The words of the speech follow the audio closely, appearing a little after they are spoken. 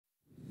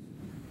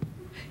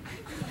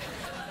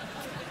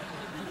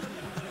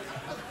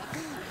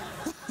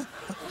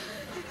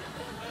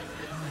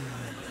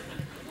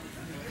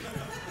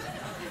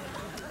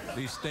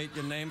Please state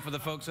your name for the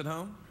folks at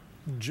home.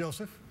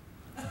 Joseph.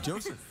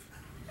 Joseph.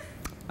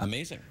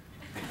 Amazing.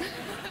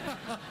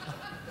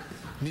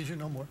 Need you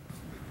no more.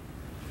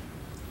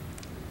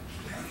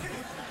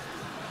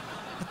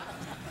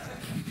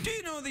 Do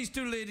you know these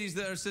two ladies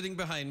that are sitting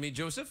behind me,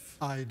 Joseph?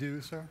 I do,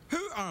 sir.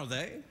 Who are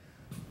they?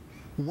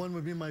 One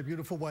would be my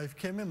beautiful wife,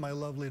 Kim, and my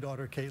lovely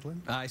daughter,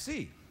 Caitlin. I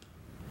see.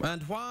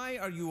 And why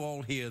are you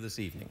all here this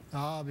evening?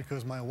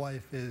 Because my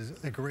wife is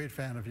a great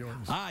fan of yours.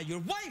 Your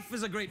wife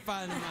is a great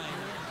fan of mine.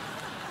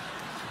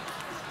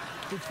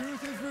 The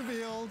truth is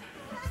revealed.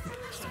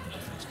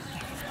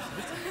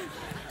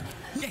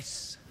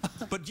 Yes.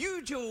 But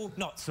you, Joe,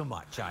 not so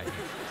much, I think.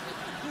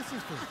 This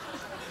is true.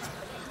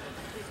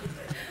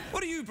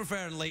 What do you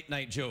prefer in late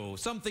night, Joe?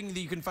 Something that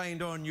you can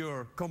find on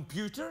your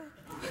computer?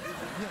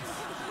 Yes.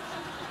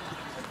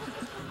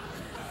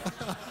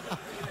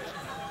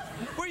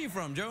 Where are you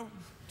from, Joe?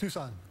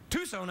 Tucson.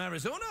 Tucson,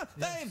 Arizona?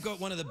 Yes. They've got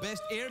one of the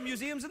best air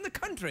museums in the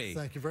country.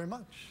 Thank you very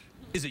much.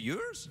 Is it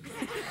yours? It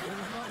is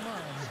not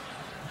mine.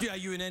 Are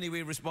you in any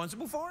way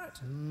responsible for it?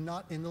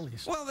 Not in the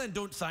least. Well, then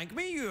don't thank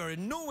me. You are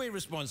in no way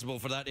responsible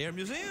for that air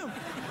museum.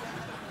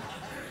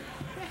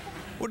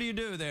 What do you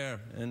do there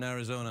in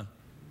Arizona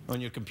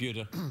on your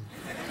computer?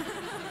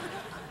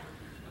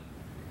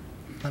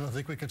 I don't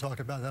think we can talk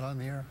about that on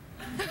the air.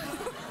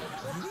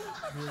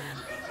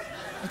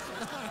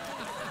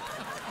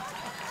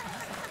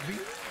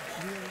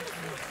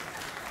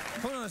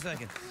 Hold on a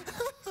second.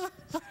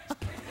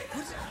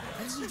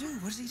 What does he do?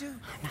 What does he do?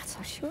 I'm not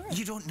so sure.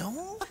 You don't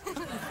know? I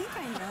think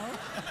I know.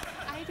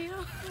 I do.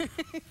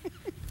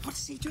 What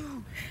does he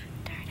do?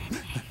 Dirty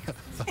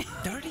things.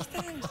 Dirty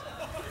things?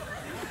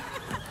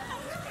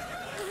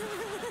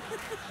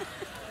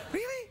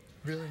 Really?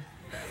 Really?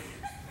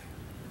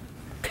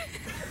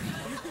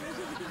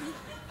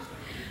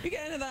 You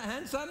get into that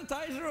hand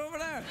sanitizer over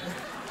there?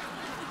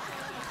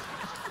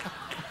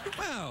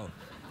 Well,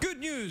 good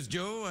news,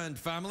 Joe and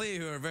family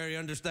who are very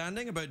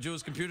understanding about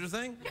Joe's computer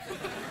thing.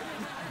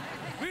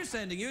 We're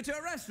sending you to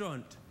a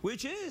restaurant,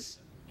 which is?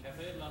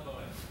 Café La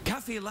Bohème.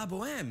 Café La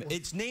Bohème.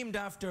 It's named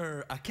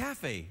after a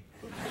cafe.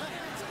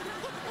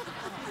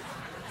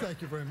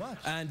 Thank you very much.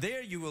 And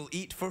there you will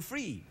eat for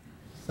free.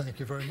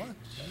 Thank you very much.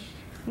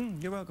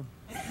 You're welcome.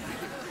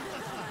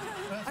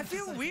 I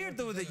feel weird,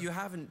 though, that you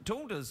haven't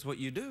told us what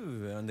you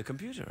do on the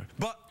computer.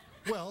 But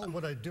Well,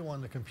 what I do on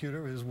the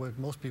computer is what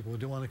most people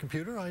do on the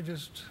computer. I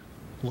just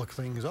look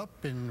things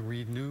up and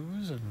read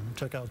news and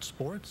check out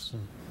sports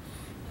and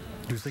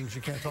do things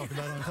you can't talk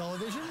about on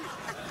television.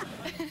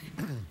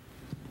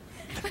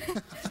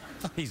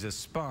 he's a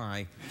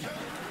spy.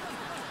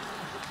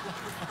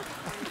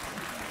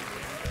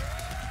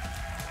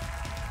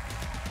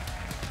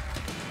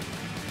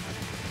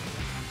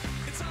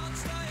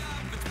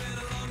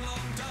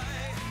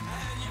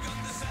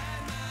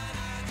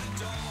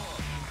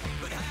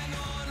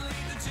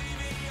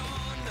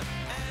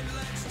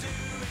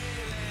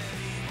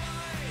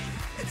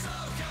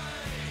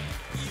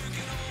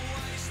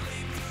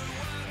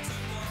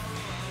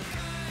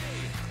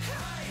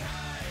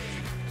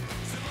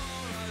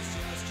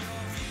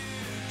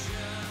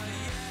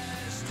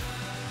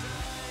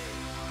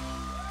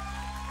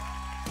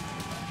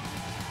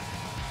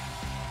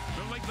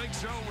 Lake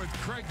Show with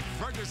Craig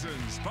Ferguson,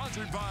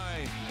 sponsored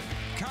by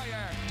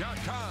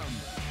Kayak.com.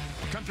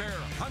 Compare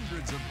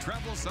hundreds of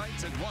travel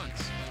sites at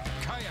once.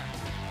 Kayak.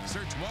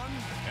 Search one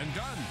and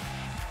done.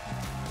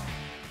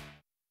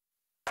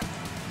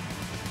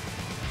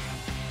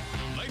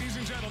 Ladies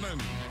and gentlemen,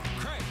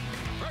 Craig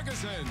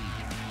Ferguson.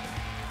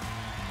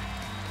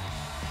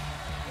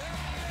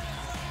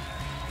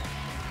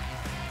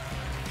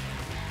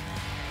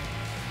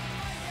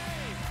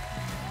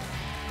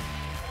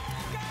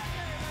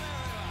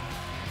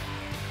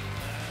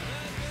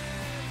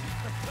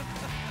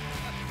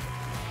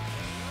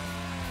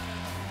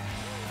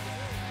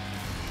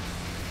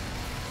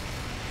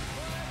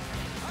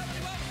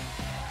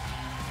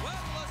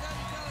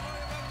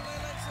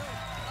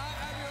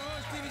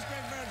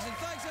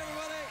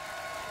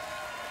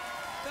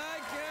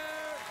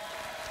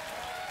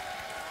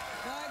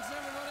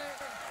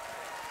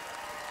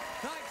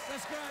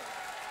 That's great.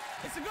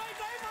 It's a great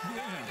day for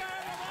America,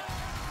 everybody.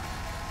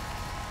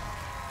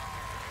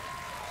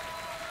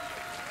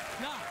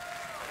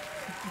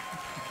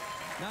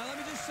 Now, let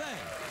me just say,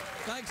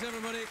 thanks,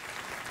 everybody.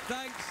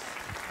 Thanks.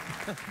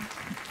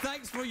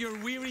 Thanks for your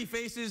weary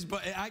faces,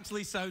 but it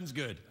actually sounds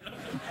good.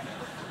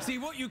 See,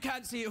 what you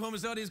can't see at home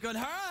is the audience going,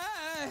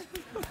 "Hooray!"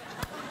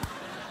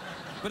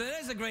 But it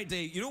is a great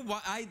day. You know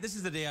what? This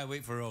is the day I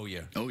wait for all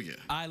year. Oh, yeah.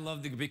 I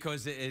love it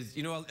because it is,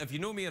 you know, if you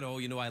know me at all,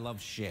 you know I love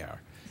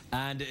Cher.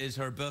 And it is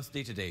her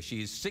birthday today.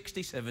 She is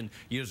 67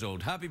 years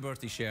old. Happy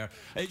birthday, Cher.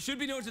 It should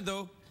be noted,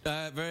 though,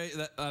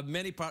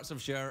 many parts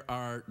of Cher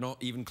are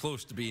not even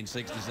close to being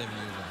 67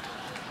 years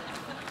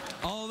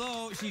old.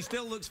 Although she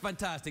still looks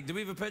fantastic. Do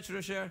we have a picture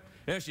of Cher?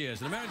 There she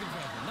is, an American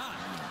president. Now,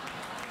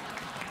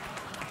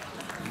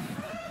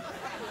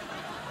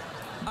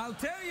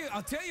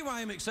 I'll tell you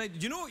why I'm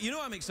excited. You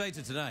know I'm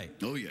excited tonight.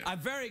 Oh, yeah. I'm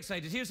very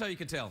excited. Here's how you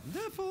can tell.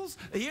 Nipples.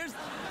 Here's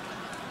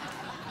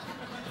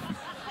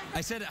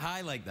I said it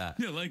high like that.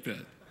 Yeah, like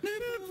that.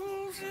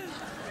 Nipples.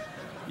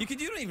 You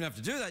don't even have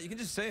to do that. You can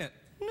just say it.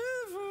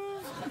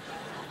 Nipples.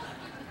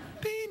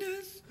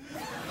 Penis.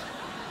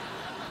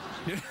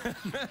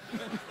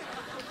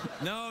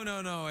 No,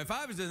 no, no. If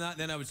I was doing that,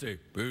 then I would say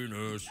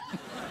penis.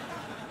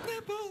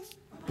 Nipples.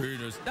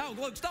 Penis. No,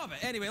 look, stop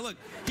it. Anyway, look,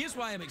 here's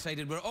why I'm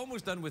excited. We're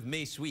almost done with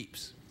May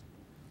Sweeps.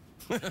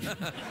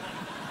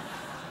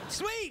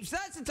 Sweeps!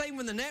 That's the time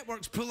when the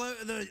networks pull out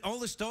all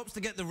the stops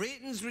to get the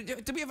ratings.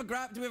 Do we have a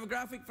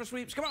graphic for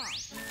sweeps? Come on!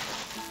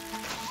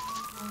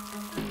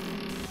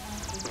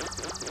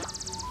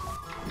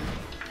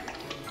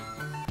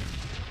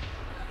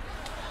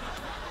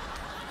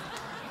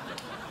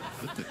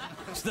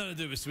 It's nothing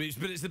to do with sweeps,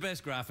 but it's the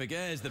best graphic.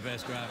 It is the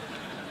best graphic.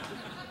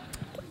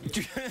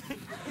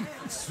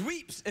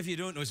 Sweeps, if you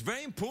don't know, it's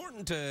very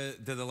important to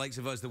the likes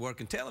of us that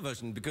work in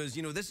television because,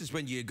 you know, this is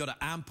when you've got to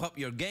amp up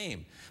your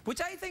game, which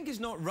I think is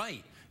not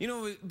right. You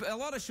know, a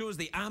lot of shows,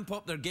 they amp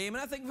up their game,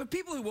 and I think for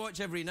people who watch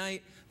every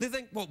night, they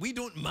think, well, we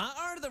don't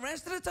matter the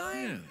rest of the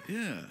time?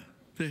 Yeah.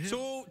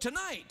 So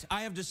tonight,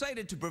 I have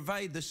decided to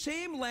provide the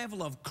same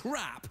level of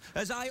crap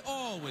as I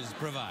always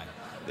provide.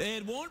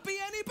 It won't be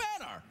any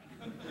better.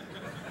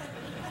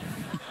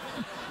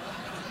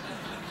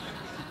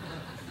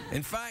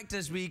 In fact,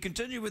 as we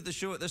continue with the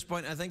show at this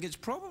point, I think it's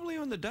probably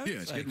on the downside.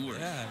 Yeah, it's getting worse.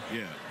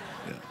 Yeah.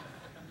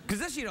 Because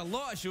this year, a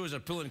lot of shows are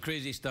pulling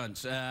crazy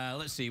stunts.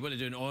 Let's see, what are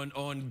they doing?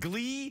 On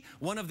Glee,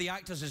 one of the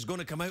actors is going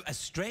to come out as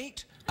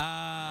straight.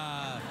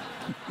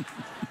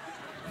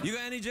 You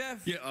got any,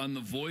 Jeff? Yeah, on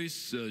The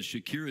Voice,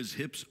 Shakira's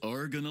hips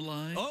are gonna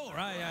lie. Oh,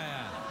 right,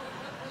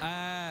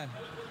 yeah.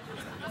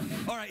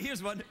 All right,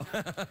 here's one.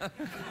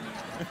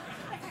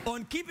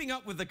 On Keeping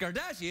Up with the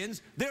Kardashians,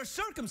 they're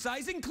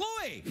circumcising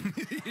Chloe.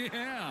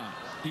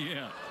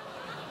 Yeah.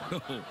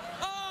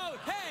 Oh,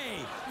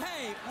 hey,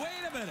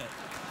 wait a minute.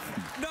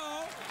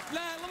 No,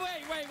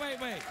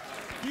 wait.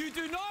 You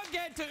do not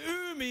get to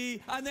ooh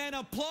me and then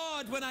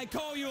applaud when I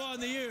call you on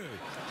the ooh.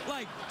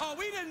 Like, oh,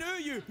 we didn't ooh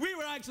you. We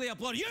were actually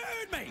applauding. You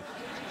oohed me.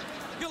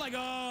 You're like,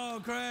 oh,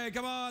 Craig,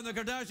 come on, the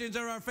Kardashians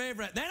are our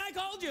favorite. Then I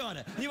called you on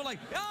it. And you were like,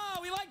 oh,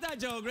 we like that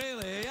joke,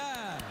 really,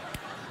 yeah.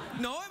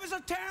 No, it was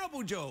a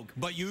terrible joke,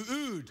 but you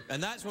oohed,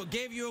 and that's what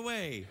gave you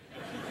away.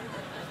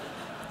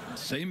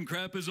 Same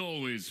crap as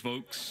always,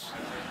 folks.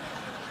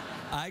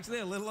 Actually,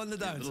 a little on the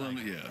downside.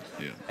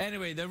 Yeah.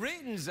 Anyway, the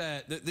ratings,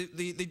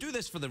 they do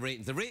this for the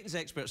ratings. The ratings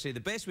experts say the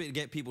best way to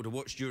get people to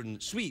watch during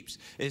sweeps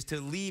is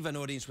to leave an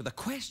audience with a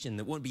question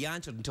that won't be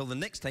answered until the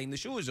next time the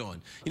show is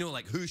on. You know,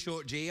 like, who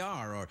shot JR?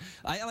 Or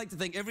I like to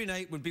think every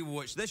night when people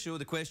watch this show,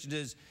 the question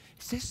is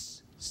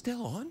this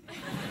still on?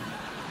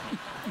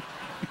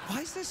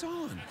 Why is this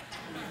on?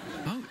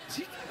 Oh,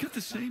 see, got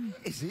the same.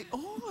 Is it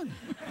on?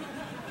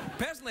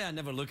 Personally, I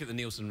never look at the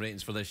Nielsen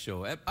ratings for this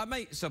show. I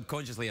might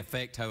subconsciously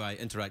affect how I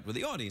interact with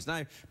the audience, and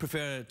I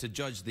prefer to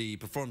judge the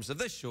performance of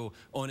this show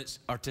on its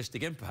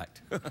artistic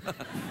impact.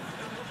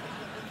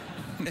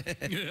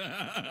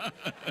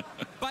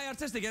 By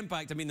artistic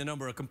impact, I mean the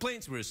number of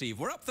complaints we receive.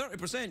 We're up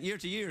 30% year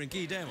to year in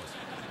key demos.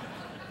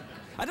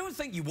 I don't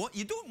think you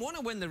don't want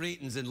to win the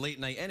ratings in late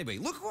night anyway.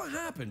 Look what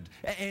happened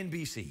at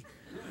NBC.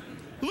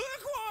 Look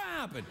what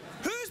happened.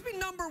 Who's been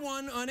number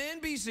one on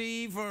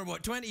NBC for,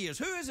 what, 20 years?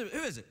 Who is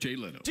it? Jay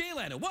Leno. Jay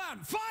Leno.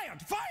 What?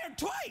 Fired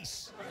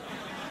twice.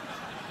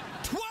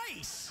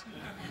 Twice.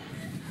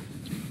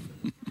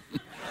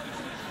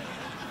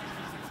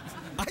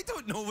 I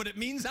don't know what it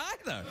means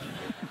either.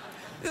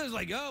 It was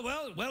like,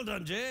 oh, well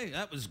done, Jay.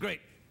 That was great.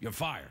 You're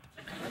fired.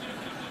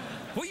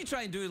 What you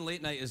try and do in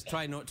late night is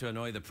try not to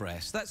annoy the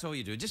press. That's all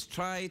you do. Just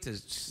try to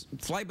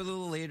fly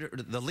below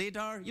the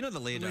radar. You know the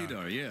radar?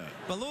 Radar, yeah.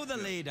 Below the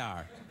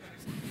radar.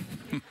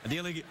 I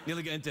nearly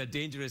get into a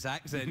dangerous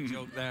accent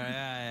joke there.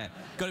 Yeah.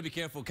 Got to be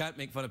careful. Can't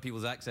make fun of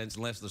people's accents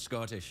unless they're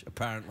Scottish,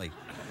 apparently.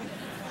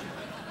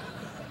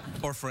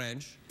 Or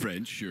French.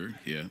 French, sure,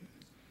 yeah.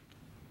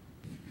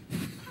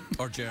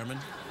 Or German.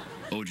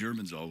 Oh,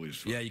 German's always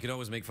fun. Yeah, you can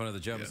always make fun of the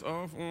Germans.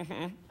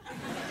 Yeah.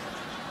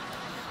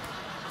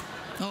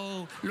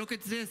 Oh, look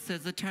at this.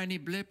 There's a tiny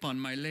blip on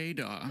my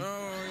radar.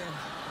 Oh, yeah.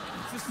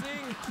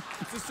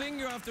 The thing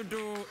you have to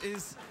do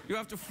is you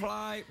have to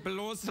fly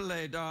below the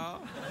radar.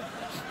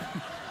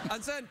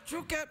 And then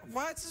you get,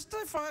 why is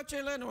they fired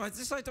Jay Leno?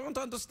 This I don't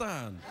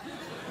understand.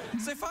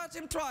 They fired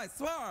him twice.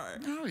 Why?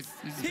 Oh,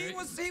 He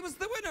was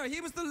the winner.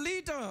 He was the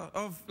leader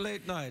of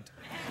late night.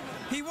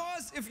 He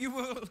was, if you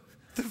will,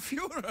 the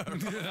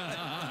Führer.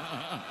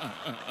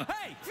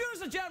 Hey,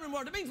 Führer's a German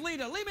word. It means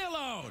leader. Leave me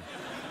alone.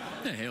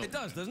 The hell? It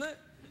does, doesn't it?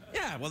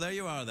 Yeah, well, there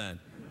you are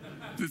then.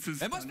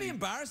 It must be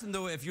embarrassing,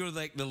 though, if you're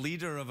like the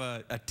leader of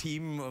a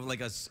team, of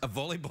like a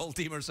volleyball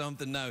team or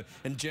something now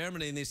in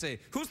Germany, and they say,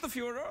 who's the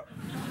Führer?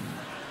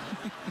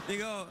 You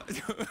go,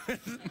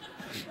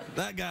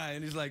 that guy,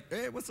 and he's like,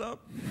 hey, what's up?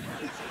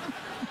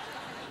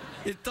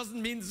 It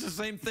doesn't mean it's the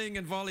same thing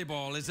in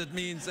volleyball as it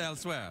means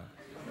elsewhere.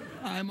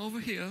 I'm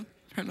over here.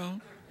 Hello.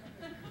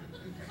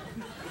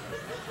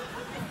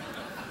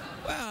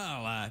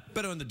 Well,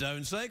 bit on the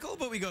down cycle,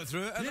 but we got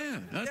through it. Yeah,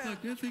 I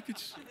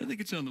think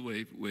it's on the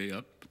way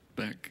up,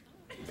 back.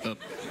 Up.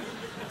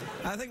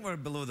 I think we're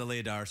below the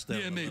radar still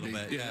Yeah, a maybe.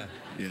 little bit.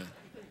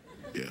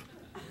 Yeah.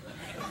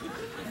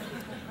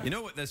 You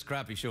know what this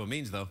crappy show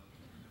means, though?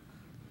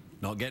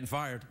 Not getting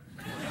fired.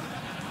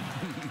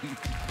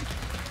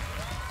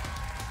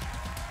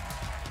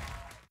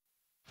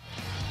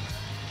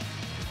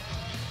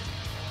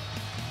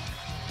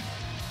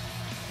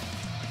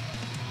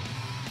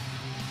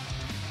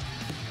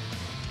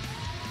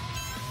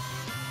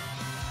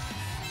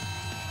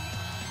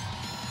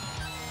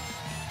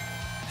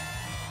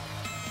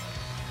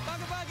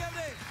 Welcome back,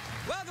 everybody.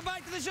 Welcome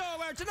back to the show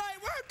where tonight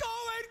we're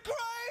going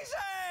crazy,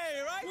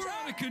 right, We're Jack?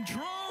 out of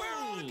control. We're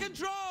out of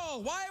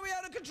control. Why are we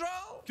out of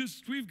control?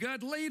 Just we've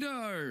got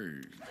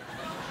LADAR.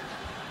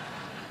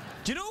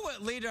 Do you know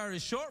what LADAR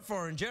is short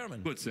for in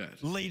German? What's that?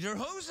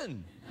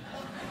 Lederhosen.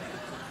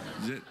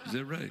 Is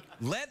that right?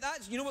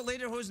 You know what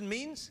Lederhosen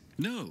means?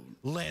 No.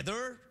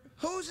 Leather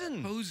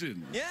hosen.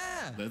 Hosen.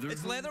 Yeah. Leather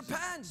it's leather hosen.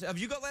 pants. Have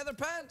you got leather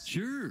pants?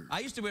 Sure. I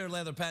used to wear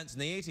leather pants in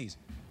the 80s.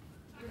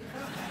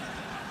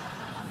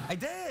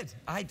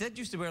 I did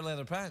used to wear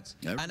leather pants.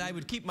 And I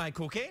would keep my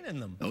cocaine in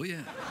them. Oh,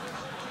 yeah.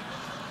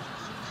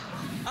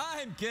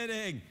 I'm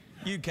kidding.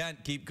 You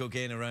can't keep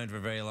cocaine around for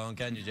very long,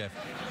 can you, Jeff?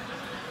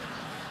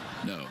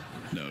 No,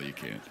 you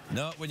can't.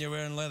 Not when you're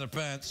wearing leather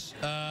pants.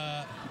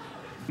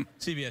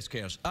 CBS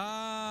cares.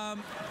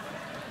 I'm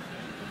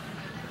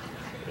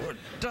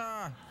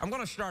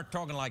going to start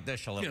talking like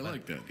this a little bit. Yeah,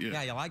 like that, yeah.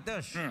 Yeah, you like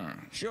this? Yeah.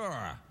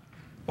 Sure.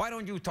 Why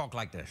don't you talk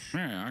like this?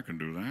 Yeah, I can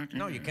do that.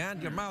 No, you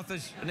can't. Your mouth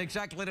is in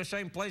exactly the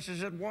same place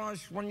as it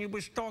was when you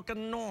was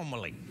talking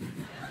normally.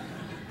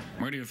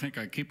 Where do you think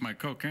I keep my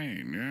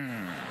cocaine?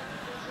 Yeah.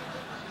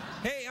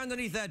 Hey,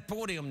 underneath that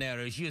podium there,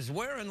 is you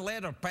wearing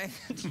leather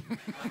pants?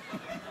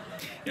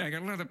 Yeah, I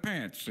got leather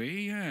pants,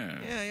 see? Yeah.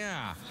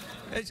 Yeah.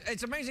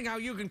 It's amazing how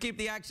you can keep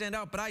the accent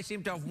up, but I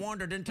seem to have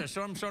wandered into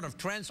some sort of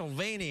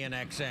Transylvanian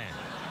accent.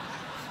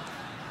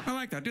 I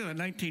like that. Do that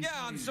 19. Yeah,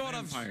 I'm sort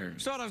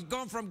of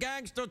gone from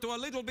gangster to a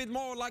little bit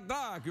more like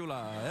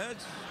Dracula.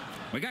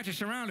 We got you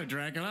surrounded,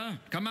 Dracula.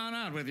 Come on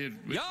out with you.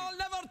 Y'all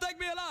never take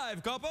me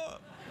alive, copper.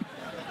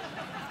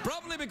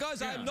 Probably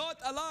because I'm not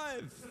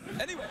alive.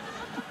 Anyway.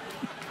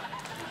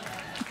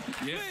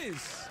 Yeah.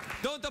 Please,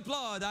 don't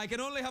applaud. I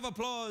can only have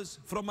applause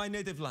from my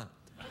native land.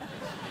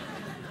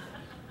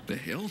 The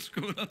hell's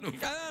going on over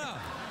there? No.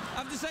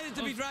 I've decided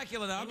to be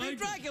Dracula now. I'll be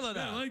Dracula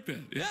now. Yeah, I like that.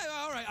 Yeah,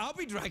 all right. I'll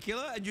be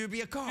Dracula and you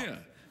be a cop. Yeah.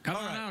 Come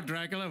on out,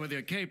 Dracula, with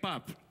your cape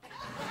up.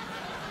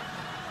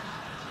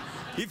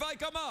 If I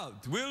come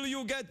out, will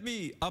you get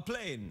me a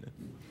plane?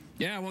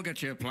 Yeah, we'll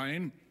get you a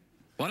plane.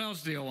 What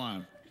else do you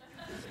want?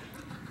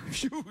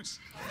 Shoes.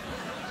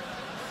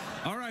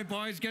 All right,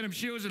 boys, get him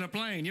shoes and a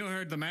plane. You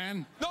heard the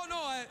man. No,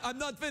 I'm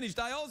not finished.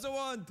 I also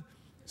want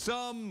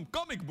some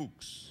comic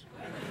books.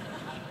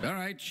 All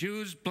right,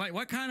 shoes, plane.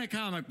 What kind of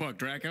comic book,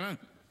 Dracula?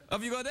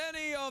 Have you got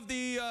any of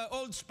the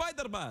old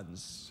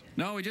Spider-Mans?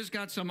 No, we just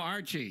got some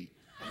Archie.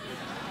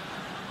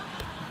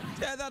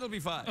 Yeah, that'll be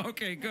fine.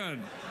 Okay, good.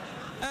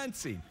 And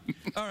scene.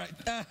 All right.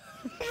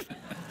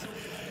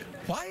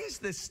 Why is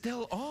this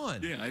still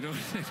on? Yeah, I don't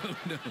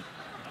know.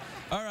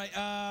 All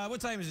right, what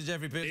time is it,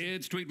 Jeffrey Pitts?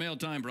 It's Tweet Mail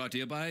time, brought to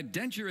you by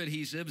Denture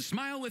Adhesive.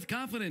 Smile with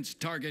confidence,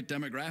 target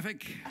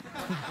demographic.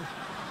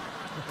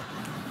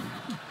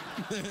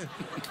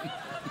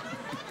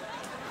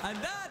 And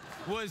that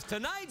was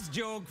tonight's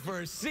joke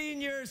for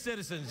senior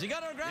citizens. You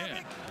got our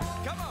graphic?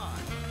 Yeah. Come on.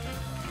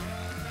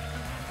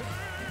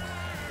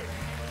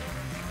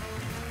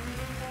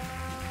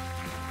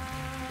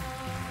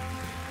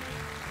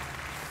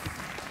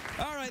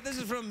 All right, this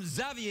is from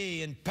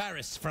Xavier in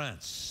Paris,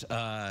 France.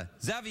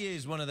 Xavier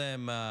is one of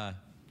them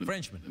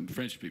Frenchmen.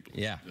 French people.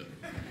 Yeah.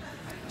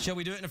 Shall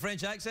we do it in a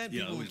French accent?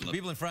 Yeah, I always love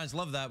people in France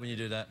love that when you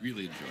do that.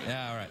 Really enjoy it.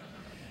 Yeah, all right.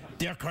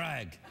 Dear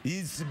Craig,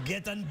 it's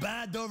getting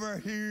bad over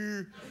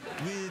here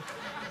with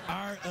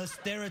our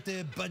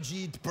austerity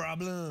budget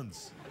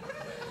problems.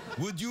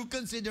 Would you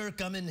consider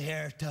coming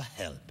here to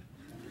help?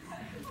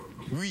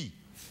 Oui.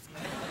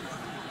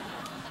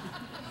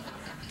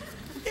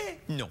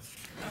 No.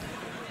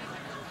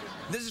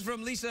 This is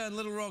from Lisa in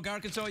Little Rock,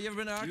 Arkansas. You ever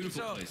been to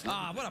Arkansas? Beautiful place.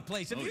 Ah, what a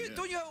place. Yeah.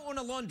 Don't you own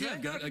a laundry?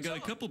 Yeah, I got a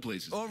couple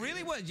places. Oh,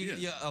 really? What?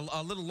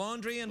 A little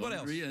laundry and Laundry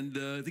what else? and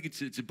I think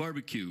it's a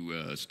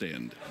barbecue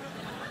stand.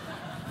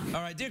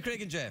 All right, dear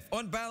Craig and Jeff,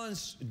 on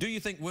balance, do you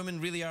think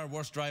women really are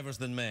worse drivers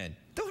than men?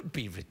 Don't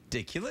be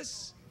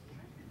ridiculous.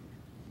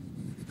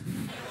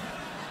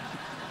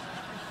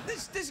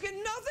 This got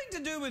nothing to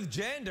do with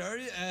gender,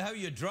 how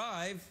you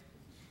drive.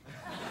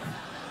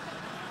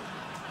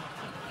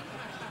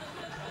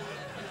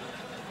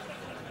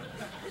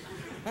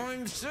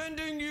 I'm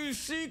sending you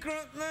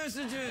secret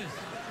messages.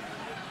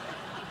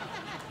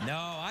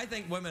 No, I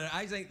think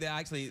that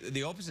actually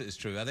the opposite is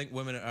true. I think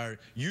women are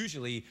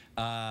usually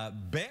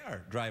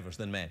better drivers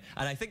than men.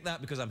 And I think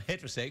that because I'm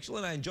heterosexual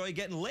and I enjoy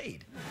getting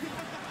laid.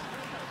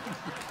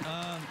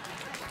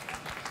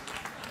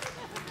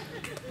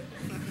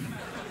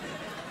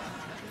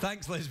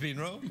 Thanks, Lesbian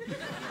Row.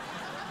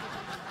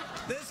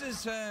 This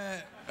is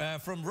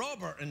from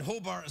Robert in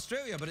Hobart,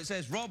 Australia, but it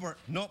says Robert,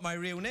 not my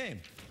real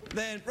name.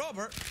 then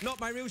Robert, not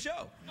my real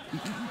show.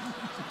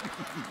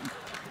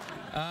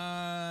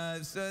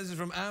 So this is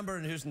from Amber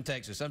in Houston,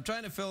 Texas. I'm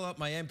trying to fill up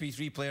my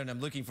MP3 player and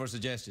I'm looking for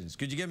suggestions.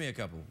 Could you give me a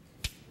couple?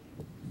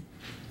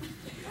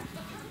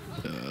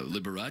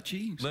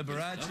 Liberace?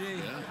 Liberace.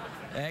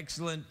 Yeah.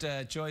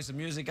 Excellent choice of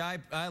music.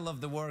 I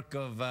love the work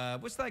of,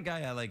 what's that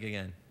guy I like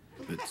again?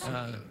 It's,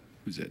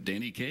 who's that?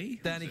 Danny Kaye?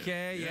 Danny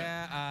Kaye,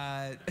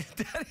 yeah.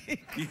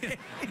 Danny Kaye.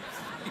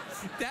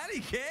 Danny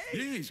Kaye?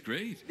 Yeah, he's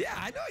great. Yeah,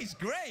 I know he's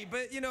great,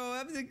 but, you know,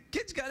 I mean, the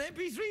kid's got an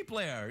MP3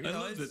 player. You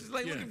know, it's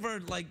like looking for,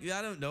 like,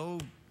 I don't know,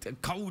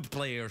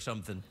 Coldplay or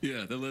something.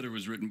 Yeah, the letter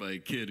was written by a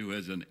kid who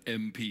has an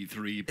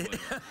MP3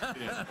 player.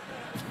 Yeah.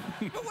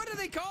 But what do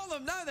they call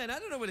them now, then? I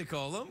don't know what they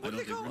call them. What do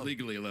they call we're them?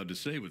 legally allowed to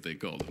say what they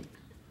call them.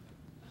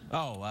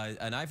 Oh,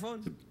 an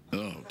iPhone?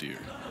 Oh, dear.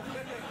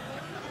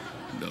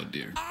 Oh,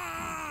 dear.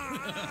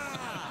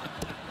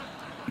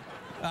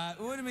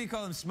 What do we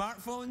call them?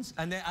 Smartphones?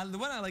 And the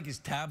one I like is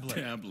tablet.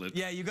 Tablet.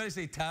 Yeah, you got to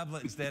say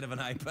tablet instead of an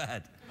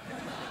iPad.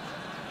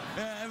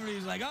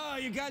 Everybody's like, oh,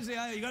 you got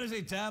to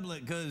say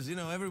tablet because, you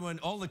know,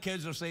 all the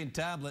kids are saying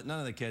tablet. None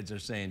of the kids are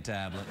saying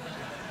tablet.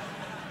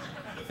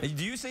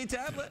 Do you say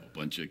tablet?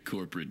 Bunch of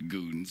corporate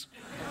goons.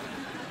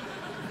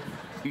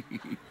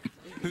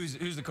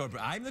 Who's the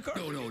corporate? I'm the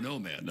corporate? No,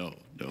 man, no.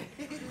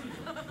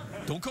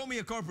 Don't call me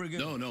a corporate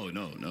goon. No.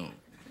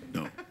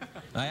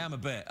 I am a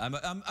bit. I'm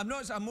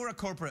more a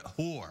corporate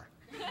whore.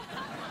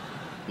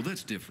 Well,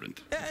 that's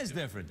different. Yeah, it's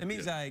different. It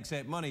means I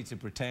accept money to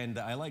pretend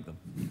that I like them.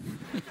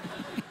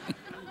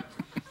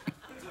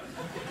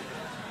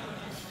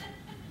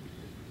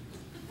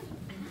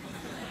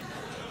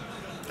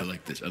 I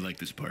like this. I like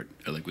this part.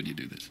 I like when you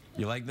do this.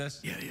 You like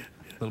this? Yeah.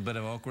 A little bit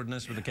of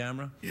awkwardness with the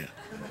camera? Yeah.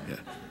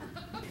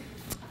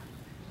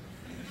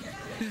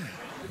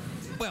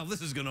 Well, this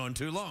has gone on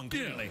too long,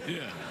 clearly.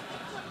 Yeah.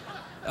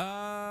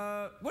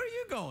 Where are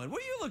you going?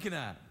 What are you looking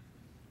at?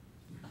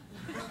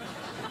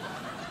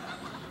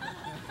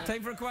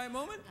 Time for a quiet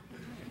moment?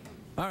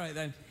 All right,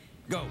 then.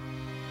 Go.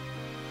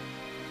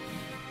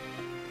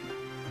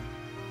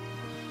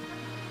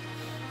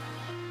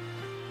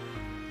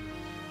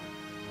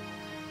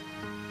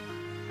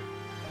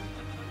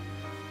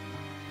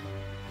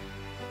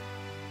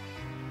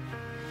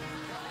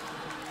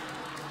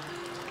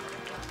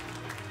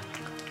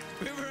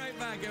 We'll be right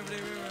back, everybody.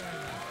 We'll be right back.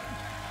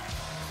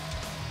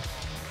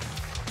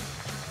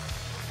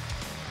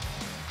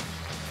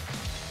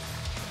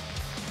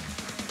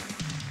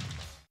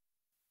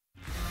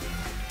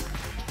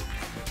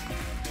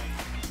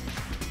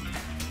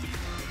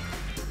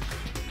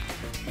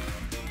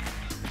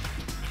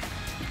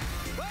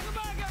 Welcome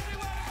back,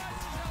 everyone.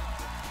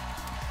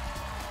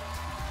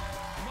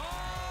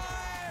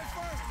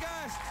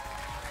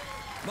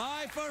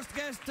 My first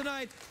guest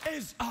tonight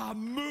is a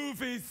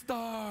movie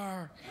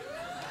star.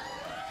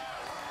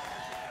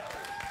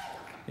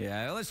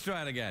 Yeah, let's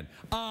try it again.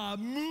 A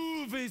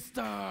movie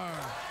star.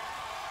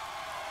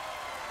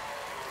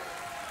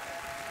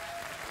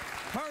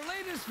 Her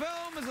latest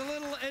film is a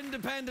little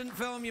independent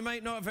film. You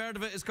might not have heard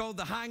of it. It's called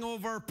The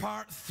Hangover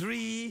Part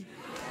 3,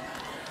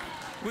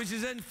 which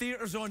is in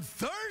theaters on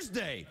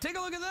Thursday. Take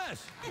a look at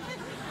this.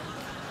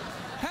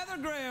 Heather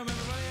Graham, everybody. Heather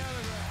Graham.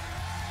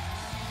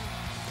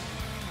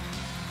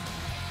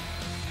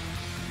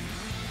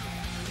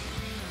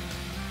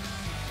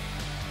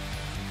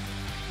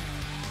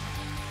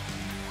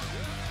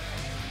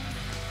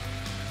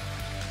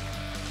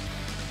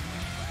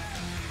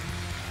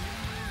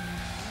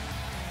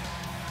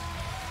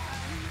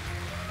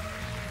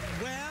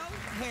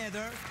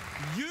 Heather,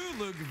 you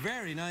look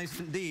very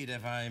nice indeed,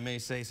 if I may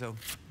say so.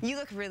 You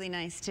look really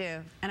nice, too.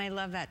 And I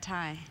love that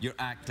tie. You're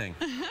acting.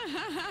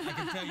 I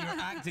can tell you're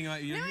acting.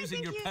 You're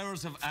using your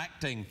powers of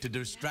acting to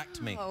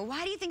distract me. Oh,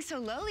 why do you think so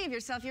lowly of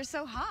yourself? You're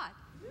so hot.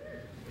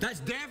 That's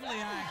definitely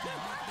acting.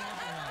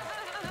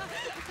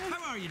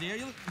 How are you, dear?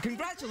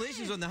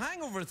 Congratulations on the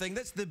Hangover thing.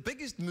 That's the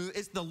biggest move.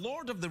 It's the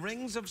Lord of the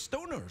Rings of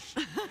stoners.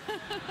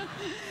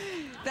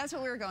 That's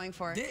what we were going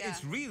for.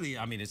 It's really,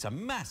 I mean, it's a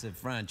massive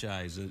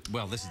franchise.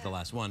 Well, this is the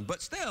last one,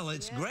 but still,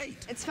 it's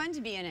great. It's fun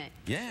to be in it.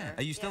 Yeah. Sure.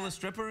 Are you still a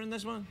stripper in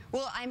this one?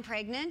 Well, I'm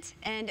pregnant,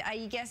 and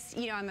I guess,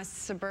 you know, I'm a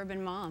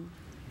suburban mom.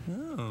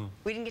 Oh.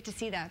 We didn't get to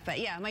see that, but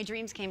yeah, my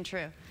dreams came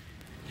true.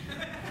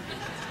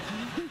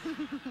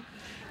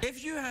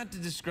 If you had to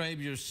describe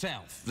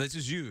yourself, this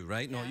is you,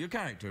 right? Not your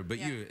character, but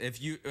you.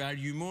 Are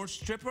you more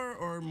stripper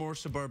or more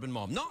suburban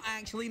mom? Not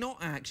actually,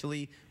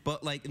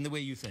 but like in the way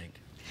you think.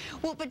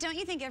 Well, but don't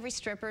you think every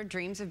stripper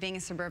dreams of being a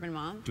suburban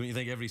mom? Don't you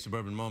think every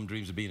suburban mom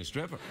dreams of being a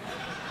stripper?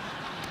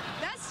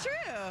 That's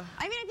true.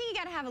 I mean, I think you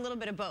got to have a lot of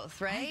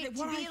both, right?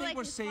 What I think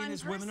we're saying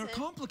is women are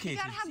complicated.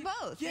 You got to have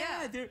both.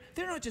 Yeah,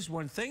 they're not just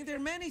one thing. They're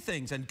many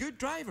things, and good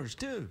drivers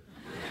too.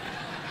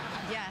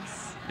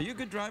 Yes. Are you a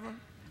good driver?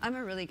 I'm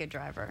a really good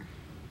driver.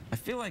 I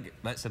feel like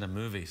that's in a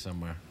movie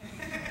somewhere.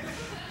 Wait,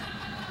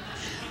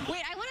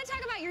 I want to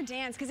talk about your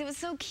dance because it was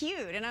so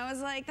cute, and I was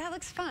like, that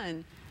looks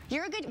fun.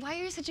 You're a good. Why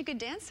are you such a good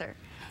dancer?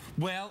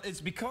 Well, it's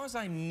because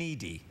I'm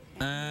needy.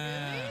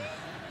 Really?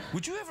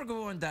 Would you ever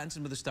go on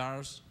Dancing with the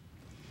Stars?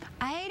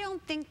 I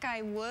don't think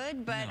I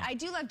would, but No. I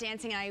do love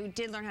dancing. I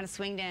did learn how to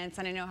swing dance,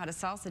 and I know how to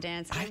salsa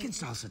dance. I can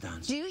salsa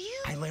dance. Do you?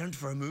 I learned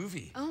for a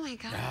movie. Oh my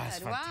God! Yeah, it's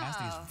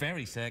fantastic. Wow. It's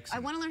very sexy. I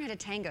want to learn how to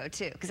tango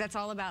too, because that's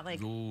all about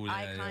like Ooh, yeah,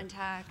 eye yeah.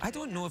 contact. I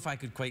don't know if I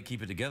could quite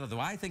keep it together, though.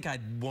 I think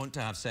I'd want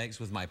to have sex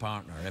with my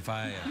partner if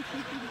I...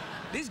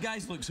 These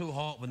guys look so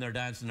hot when they're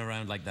dancing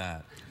around like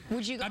that.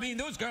 Would you go? I mean,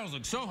 those girls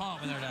look so hot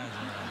when they're dancing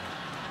around.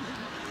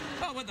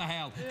 Oh, what the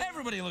hell?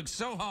 Everybody looks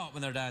so hot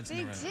when they're dancing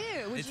They around.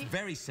 do. Would It's you-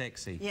 very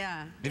sexy.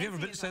 Yeah. Have you ever Dancing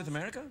been to is South awesome.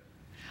 America?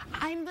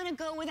 I'm gonna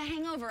go with a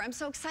hangover. I'm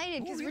so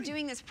excited because Oh, we're really?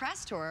 doing this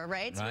press tour,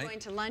 right? So Right. we're going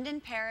to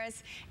London,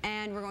 Paris,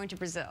 and we're going to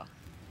Brazil.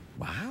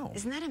 Wow.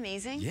 Isn't that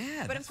amazing? Yeah,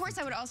 But that's of course,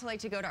 I would also like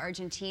to go to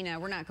Argentina.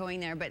 We're not going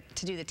there, but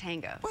to do the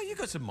tango. Well, you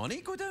got some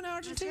money. Go down to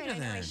That's Argentina right, I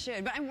know I then.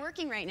 should. But I'm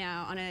working right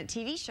now on a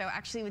TV show,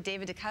 actually with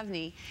David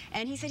Duchovny,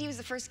 and he said he was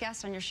the first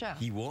guest on your show.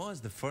 He was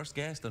the first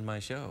guest on my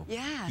show.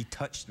 Yeah. He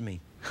touched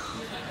me.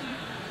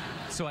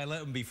 So I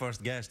let him be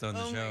first guest on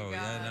the Oh show. my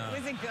God. Yeah, no.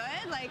 Was it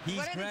good? Like, He's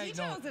what are the great.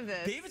 details No, of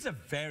this? David's a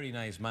very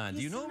nice man.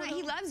 Do you He's know so him? nice.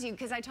 He loves you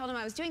because I told him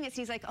I was doing this.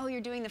 He's like, oh,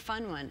 you're doing the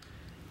fun one.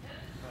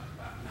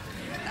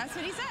 That's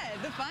what he said,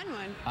 the fun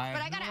one. I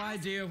but have I gotta no ask,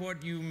 idea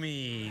what you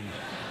mean.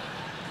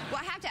 well,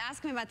 I have to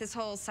ask him about this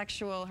whole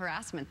sexual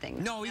harassment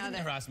thing. No, he now didn't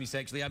that- harass me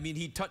sexually. I mean,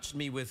 he touched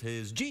me with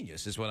his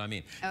genius, is what I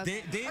mean. Okay.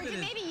 Or David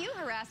is... maybe you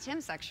harassed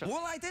him sexually.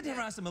 Well, I did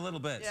harass him a little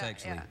bit Yeah,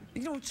 sexually. yeah.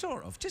 You know,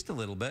 sort of, just a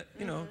little bit.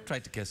 You know,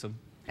 tried to kiss him.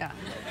 Yeah.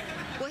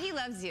 Well, he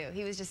loves you.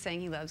 He was just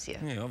saying he loves you.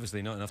 Yeah,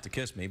 obviously not enough to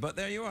kiss me, but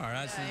there you are.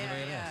 That's the way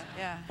it is.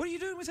 yeah. What are you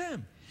doing with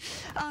him?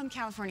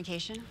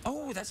 Californication.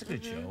 Oh, that's a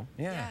good show.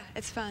 Yeah. Yeah,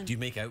 it's fun. Do you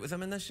make out with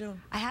him in this show?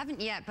 I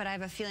haven't yet, but I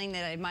have a feeling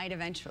that I might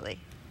eventually.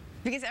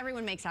 Because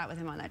everyone makes out with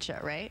him on that show,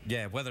 right?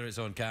 Yeah, whether it's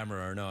on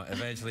camera or not,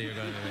 eventually you're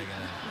going to be making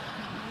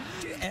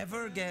out. Do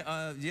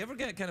you ever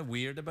get kind of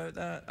weird about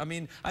that? I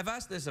mean, I've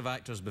asked this of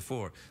actors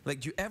before. Like,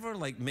 do you ever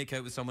like make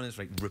out with someone that's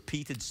like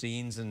repeated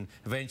scenes and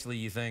eventually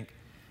you think,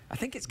 I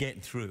think it's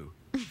getting through?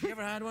 You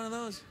ever had one of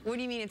those? What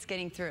do you mean it's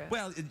getting through?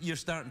 Well, you're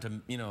starting to,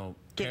 you know...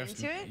 Get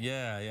into it?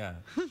 Yeah, yeah.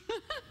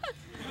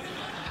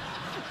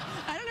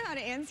 I don't know how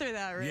to answer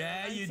that, really.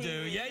 Yeah, on you do.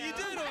 TV, Yeah, you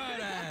do know how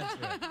to answer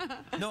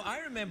it. No, I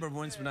remember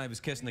once when I was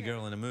kissing a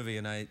girl in a movie,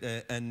 and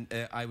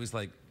I was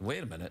like,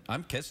 wait a minute,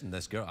 I'm kissing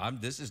this girl. I'm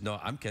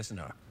kissing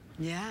her.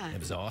 Yeah. It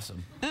was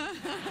awesome.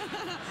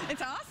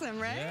 It's awesome,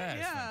 right? Yeah,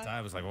 it's fantastic.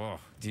 I was like, whoa.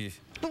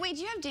 But wait,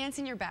 do you have dance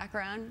in your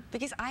background?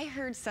 Because I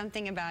heard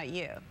something about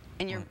you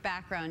in your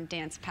background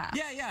dance past.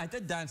 Yeah, I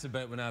did dance a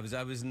bit when I was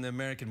in the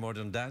American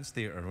Modern Dance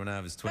Theatre when I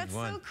was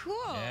 21. That's so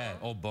cool. Yeah,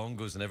 all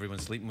bongos and everyone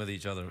sleeping with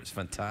each other. It was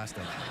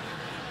fantastic.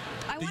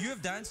 Do you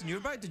have dance in your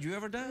bag? Did you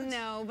ever dance?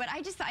 No, but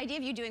the idea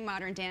of you doing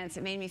modern dance,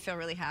 it made me feel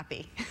really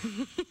happy.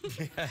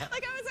 Yeah.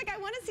 Like, I was like, I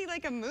want to see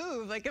like a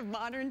move, like a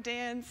modern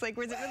dance. Like,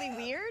 was it really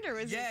weird or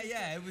was it?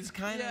 Yeah, it was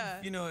kind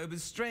of, you know, it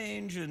was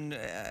strange and...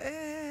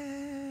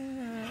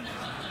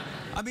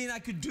 I mean, I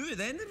could do it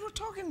then. We're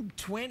talking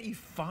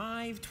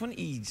 25,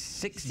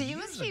 26 So you years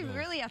must be ago.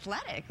 really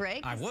athletic,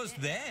 right? I was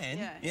then.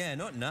 Yeah. Yeah,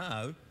 not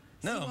now. So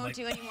No, you I'm won't like,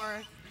 do any more.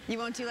 You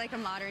won't do like a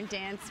modern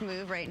dance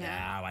move right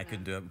now. no, I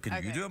couldn't do it. Can you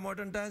Okay. do a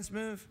modern dance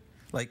move?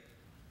 Like...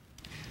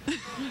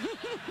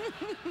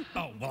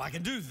 Oh, well, I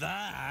can do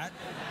that.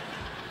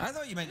 I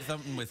thought you meant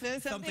something with No,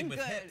 something with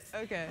good. hips.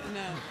 Okay,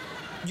 no.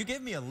 You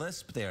gave me a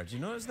lisp there. Do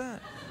you notice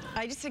that?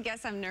 I just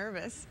guess I'm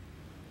nervous.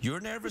 You're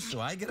nervous,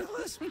 so I get a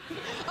lisp?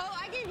 Oh,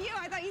 I gave you.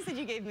 I thought you said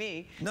you gave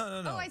me.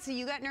 No. Oh, wait, so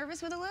you got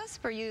nervous with a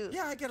lisp, or you?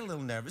 Yeah, I get a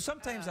little nervous.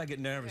 Sometimes I get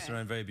nervous okay.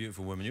 around very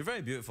beautiful women. You're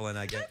very beautiful, and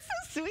I get... That's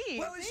so sweet.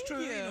 Well, it's Thank true.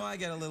 You. You know, I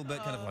get a little bit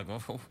kind of like,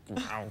 oh,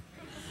 wow.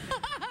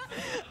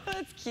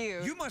 That's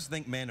cute. You must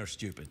think men are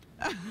stupid.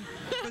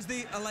 Because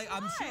they, like,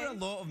 I'm sure a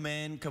lot of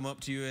men come up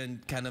to you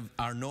and kind of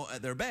are not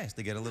at their best.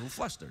 They get a little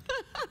flustered.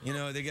 You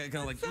know, they get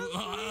kind of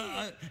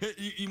like,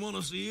 you want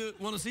to see it?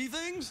 Want to see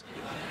things?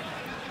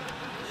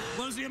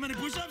 Want to see how many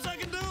push-ups I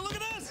can do? Look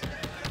at this.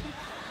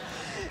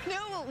 No,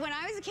 well, when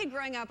I was a kid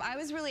growing up, I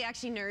was really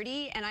actually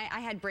nerdy, and I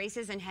had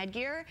braces and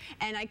headgear,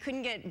 and I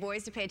couldn't get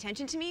boys to pay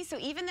attention to me. So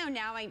even though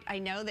now I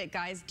know that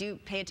guys do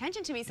pay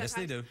attention to me sometimes, Yes,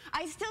 they do.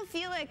 I still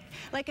feel like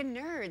a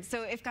nerd.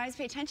 So if guys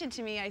pay attention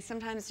to me, I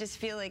sometimes just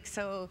feel like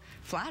so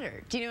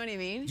flattered. Do you know what I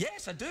mean?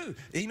 Yes, I do.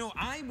 You know,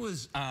 I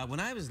was, when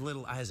I was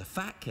little, I was a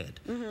fat kid,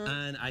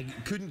 and I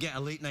couldn't get a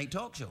late-night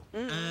talk show.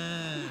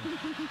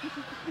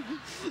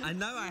 And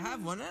now I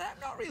have one, and I'm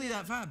not really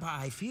that fat, but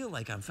I feel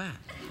like I'm fat.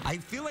 I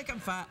feel like I'm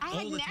fat I all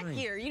had the neck time.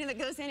 gear, you know, that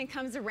goes in and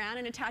comes around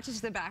and attaches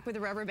to the back with a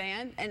rubber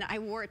band, and I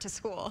wore it to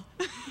school.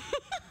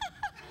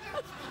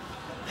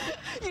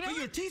 You know? But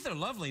your teeth are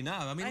lovely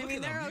now. I mean, look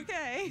at them. they're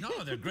okay.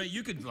 No, they're great.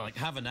 You could like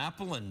have an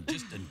apple and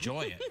just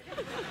enjoy it.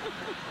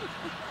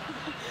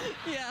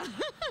 Yeah.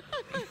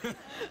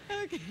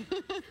 Okay.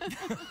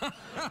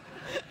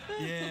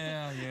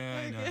 Yeah,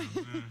 I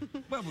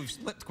know. Well, we've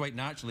slipped quite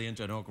naturally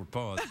into an awkward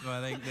pause, so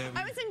I think that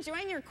I was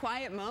enjoying your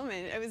quiet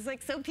moment. It was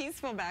like so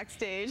peaceful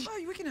backstage. Well,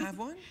 we can have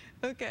one.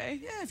 Okay.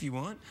 Yeah, if you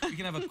want. We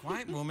can have a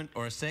quiet moment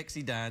or a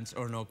sexy dance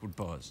or an awkward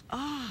pause.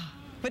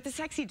 But the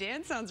sexy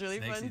dance sounds really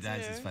fun, Sexy too.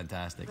 dance is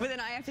fantastic. But then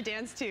I have to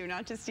dance, too,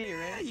 not just you,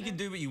 Yeah, right? you can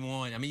do what you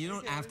want. I mean, you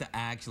don't have to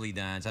actually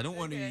dance. I don't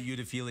want you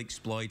to feel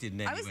exploited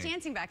in any I was way.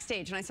 dancing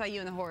backstage when I saw you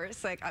and the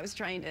horse. Like, I was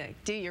trying to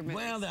do your moves.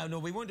 Well, no,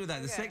 we won't do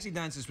that. The sexy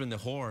dance is when the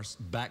horse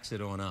backs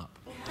it on up.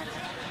 Okay,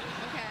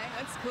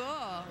 that's cool.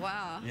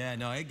 Wow. Yeah,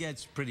 no, it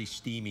gets pretty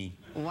steamy.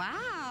 Wow.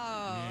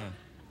 Yeah.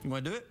 You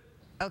want to do it?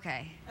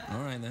 Okay.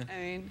 All right, then. I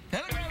mean...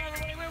 Telegram,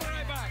 everybody. We'll be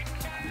right back.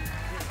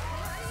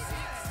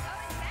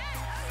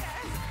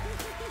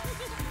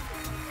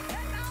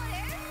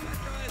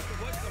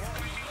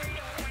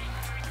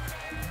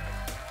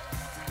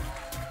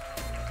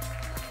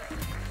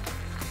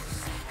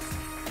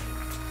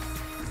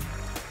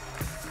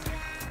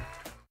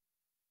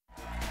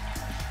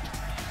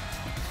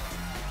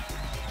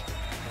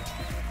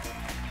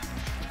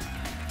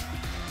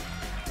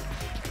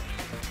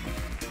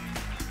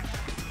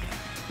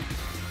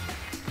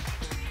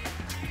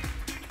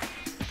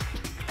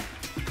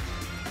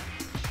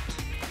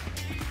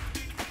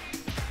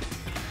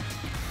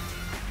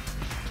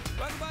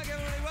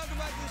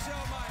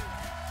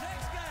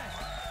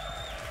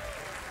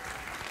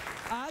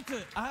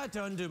 I had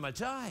to undo my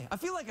tie. I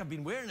feel like I've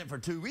been wearing it for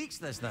 2 weeks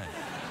this night.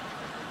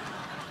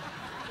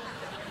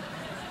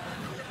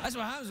 That's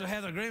what happens with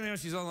Heather Graham.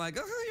 She's all like,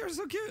 oh, you're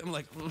so cute. I'm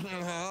like,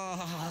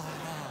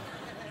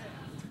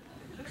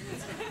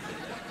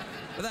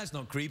 but that's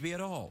not creepy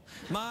at all.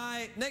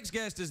 My next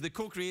guest is the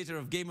co-creator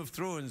of Game of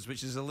Thrones,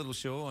 which is a little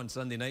show on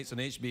Sunday nights on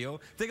HBO.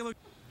 Take a look.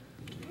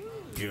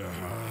 David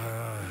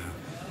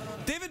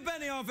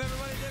Benioff,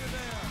 everybody. David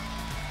Benioff.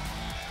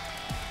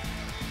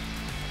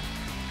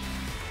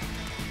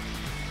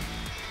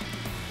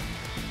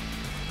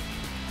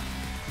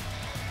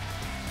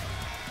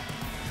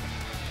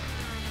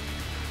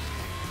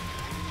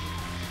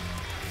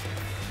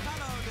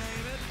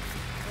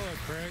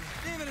 Craig.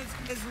 David,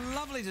 it's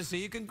lovely to see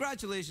you.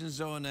 Congratulations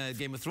on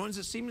Game of Thrones.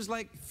 It seems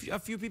like a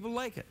few people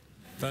like it.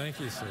 Thank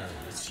you, sir.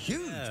 It's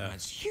huge, man.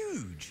 It's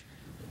huge.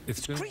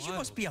 It's been crazy. You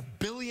must be a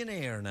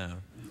billionaire now.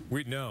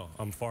 No,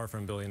 I'm far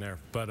from billionaire,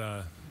 but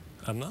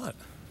I'm not.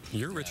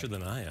 You're richer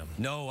than I am.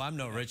 No, I'm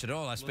not rich at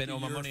all. I spent all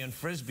my money on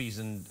frisbees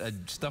and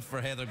stuff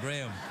for Heather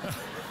Graham.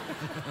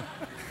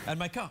 And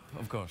my cup,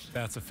 of course.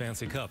 That's a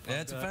fancy cup.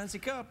 Yeah, it's a fancy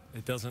cup.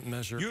 It doesn't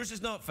measure. Yours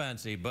is not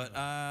fancy, but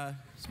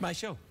it's my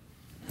show.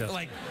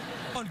 Like,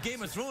 on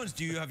Game of Thrones,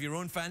 do you have your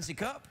own fancy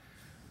cup?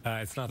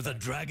 It's not with a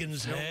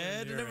dragon's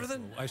head and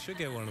everything? I should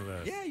get one of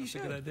those. Yeah, you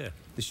should. That's a good idea.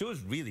 The show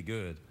is really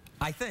good.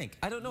 I think.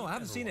 I don't know. I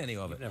haven't seen any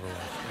of it. Never watched.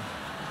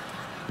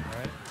 All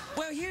right.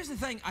 Well, here's the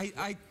thing.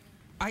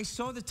 I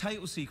saw the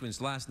title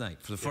sequence last night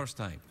for the first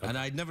time, and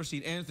I'd never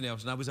seen anything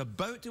else, and I was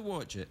about to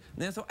watch it,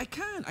 and then I thought, I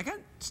can't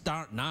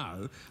start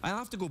now. I'll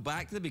have to go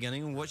back to the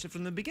beginning and watch it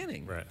from the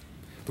beginning. Right.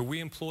 But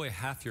we employ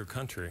half your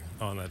country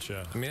on that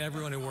show. I mean,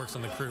 everyone who works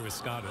on the crew is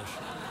Scottish.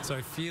 So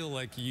I feel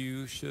like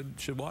you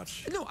should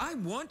watch. No, I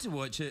want to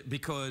watch it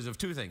because of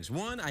two things.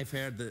 One, I've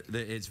heard that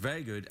it's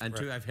very good, and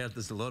two, I've heard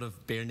there's a lot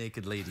of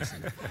bare-naked ladies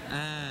in it.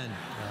 And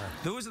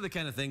those are the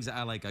kind of things that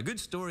I like. A good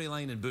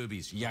storyline and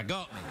boobies. You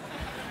got me.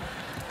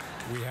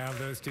 We have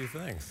those two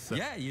things. So.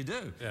 Yeah, you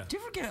do. Yeah. Do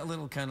you ever get a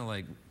little kind of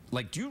like,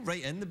 do you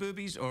write in the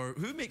boobies, or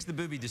who makes the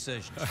booby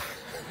decisions?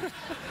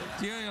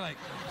 Do you know, you're like,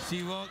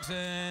 she walks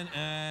in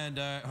and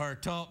her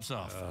top's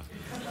off.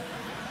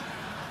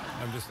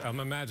 I'm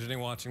imagining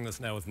watching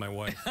this now with my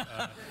wife.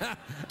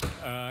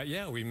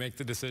 Yeah, we make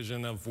the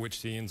decision of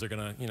which scenes are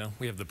gonna,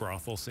 we have the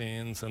brothel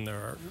scenes, and there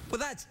are. Well,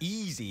 that's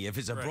easy. If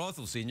it's a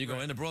brothel scene, you go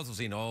in the brothel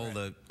scene, all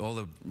the,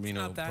 It's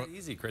not that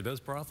easy, Craig.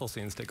 Those brothel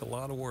scenes take a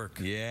lot of work.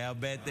 Yeah, I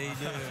bet they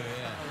do.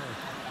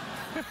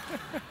 Yeah.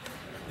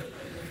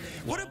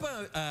 What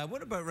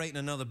about writing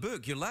another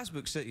book? Your last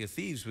book, City of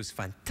Thieves, was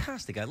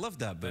fantastic. I loved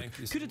that book. Thank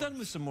you so Could have done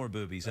with some more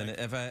boobies in it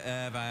if I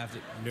have to.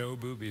 No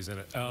boobies in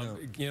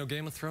it.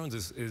 Game of Thrones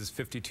is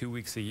 52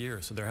 weeks a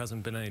year, so there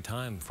hasn't been any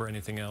time for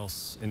anything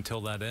else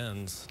until that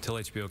ends, till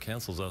HBO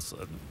cancels us.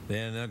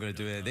 They're not going to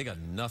do it. They got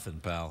nothing,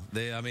 pal.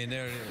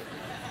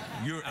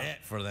 You're it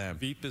for them.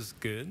 Veep is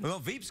good. Well,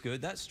 Veep's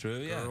good. That's true.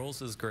 Yeah.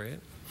 Girls is great.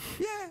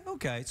 Yeah.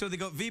 Okay. So they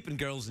got Veep and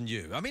Girls and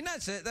you. I mean,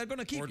 that's it. They're going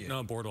to keep you.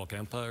 No, Boardwalk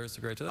Empire is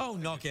great too. Oh,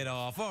 knock it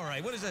off. All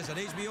right. What is this? An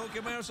HBO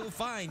commercial?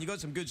 Fine. You got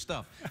some good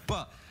stuff.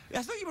 But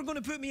I thought you were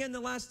going to put me in the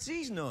last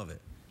season of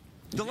it.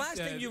 The last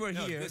time you were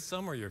here. This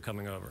summer you're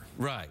coming over.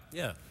 Right.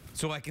 Yeah.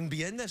 So I can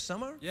be in this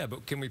summer? Yeah,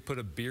 but can we put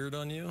a beard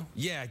on you?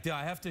 Yeah. Do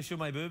I have to show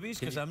my boobies?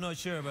 Because I'm not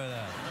sure about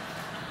that.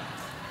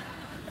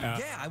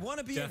 Yeah, I want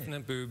to be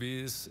definite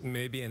boobies,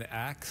 maybe an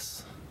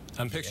axe.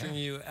 I'm picturing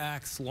you,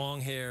 axe,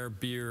 long hair,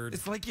 beard.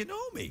 It's like you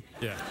know me.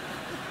 Yeah.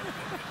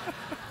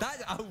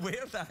 I'll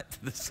wear that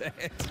to the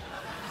set.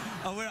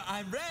 I'm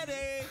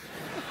ready.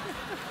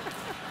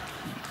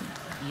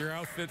 Your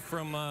outfit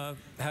from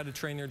How to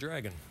Train Your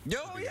Dragon.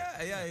 Oh,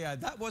 yeah.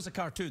 That was a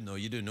cartoon, though.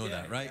 You do know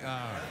that, right?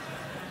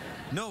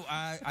 No,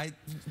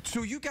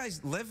 so you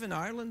guys live in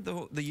Ireland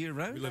the year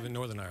round? We live in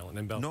Northern Ireland,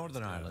 in Belfast.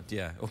 Northern Ireland,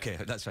 yeah. Okay,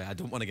 that's right. I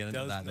don't want to get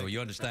into that, though. You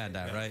understand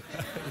that, right?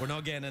 We're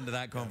not getting into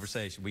that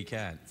conversation. We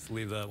can't. Let's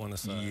leave that one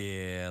aside.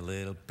 Yeah, a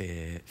little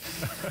bit.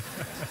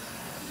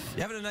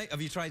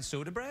 Have you tried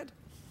soda bread?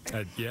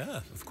 Yeah,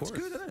 of course. It's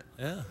good, isn't it?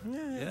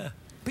 Yeah.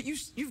 But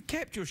you've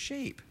kept your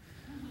shape.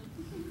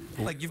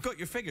 Like, you've got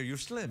your figure, you're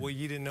slim. Well,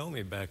 you didn't know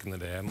me back in the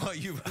day. Well,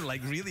 you were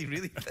like really,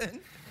 really thin?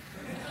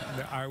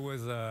 I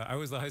was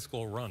the high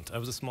school runt. I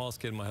was the smallest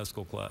kid in my high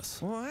school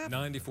class. What happened?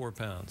 94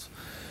 pounds.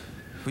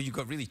 But you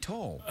got really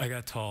tall. I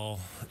got tall.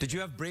 Did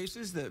you have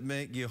braces that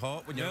make you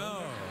hot when you're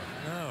older?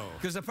 No.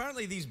 Because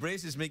apparently these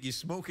braces make you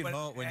smoking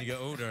hot when you get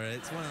older.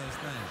 It's one of those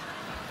things.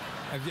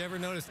 Have you ever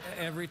noticed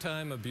every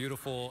time a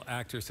beautiful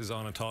actress is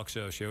on a talk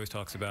show, she always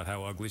talks about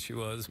how ugly she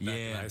was back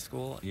in high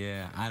school?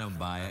 Yeah, I don't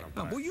buy it.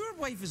 Well, your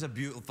wife is a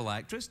beautiful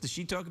actress. Does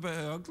she talk about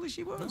how ugly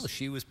she was? No,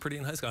 she was pretty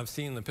in high school. I've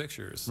seen the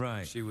pictures.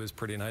 Right. She was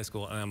pretty in high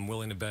school, and I'm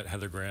willing to bet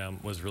Heather Graham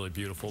was really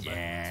beautiful back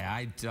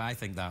then. Yeah, I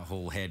think that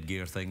whole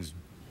headgear thing's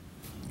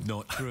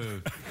not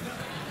true.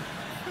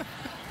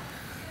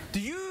 Do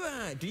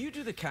you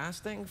do the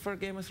casting for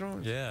Game of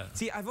Thrones? Yeah.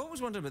 See, I've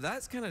always wondered, but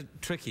that's kind of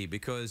tricky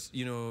because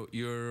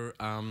you're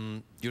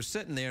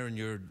sitting there and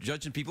you're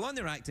judging people on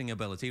their acting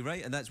ability,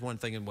 right? And that's one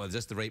thing. And well, is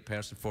this the right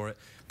person for it?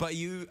 But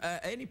you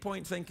at any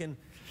point thinking,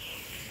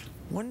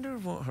 wonder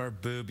what her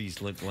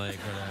boobies look like?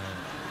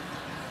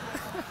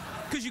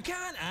 Because you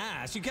can't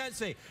ask. You can't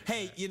say,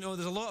 hey,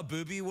 there's a lot of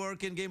booby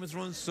work in Game of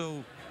Thrones,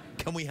 so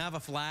can we have a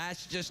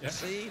flash just to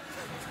see?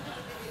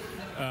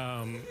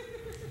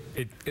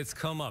 It's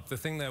come up. The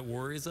thing that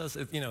worries us,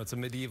 it's a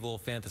medieval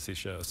fantasy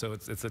show, so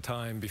it's a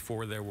time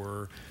before there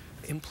were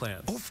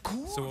implants. Of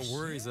course. So what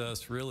worries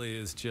us really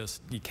is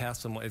just you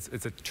cast someone.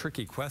 It's a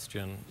tricky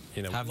question.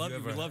 We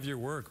love your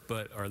work,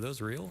 but are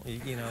those real?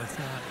 It's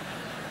not.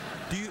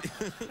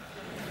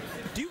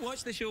 Do you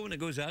watch the show when it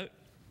goes out?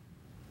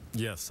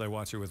 Yes, I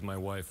watch it with my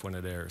wife when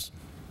it airs.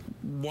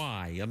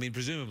 Why? I mean,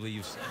 presumably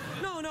you've...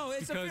 No,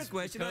 it's a fair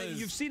question.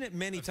 You've seen it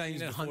many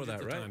times before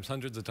that, right?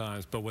 Hundreds of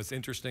times. But what's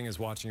interesting is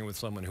watching it with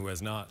someone who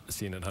has not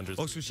seen it hundreds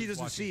of times. Oh, so she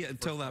doesn't see it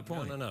until that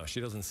point? No,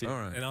 she doesn't see it.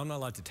 Right. And I'm not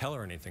allowed to tell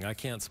her anything. I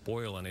can't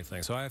spoil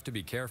anything. So I have to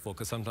be careful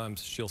because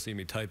sometimes she'll see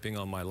me typing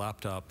on my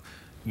laptop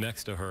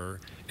next to her,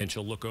 and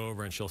she'll look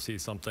over and she'll see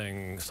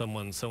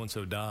someone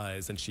so-and-so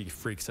dies, and she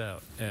freaks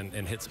out and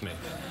hits me.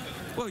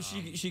 Well,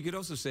 she could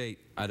also say,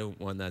 I don't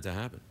want that to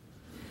happen.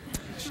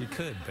 She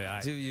could,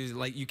 but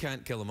you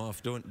can't kill him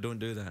off. Don't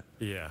do that.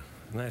 Yeah.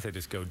 And I say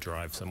just go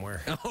drive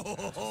somewhere.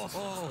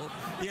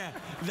 Yeah,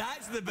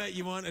 that's the bit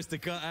you want us to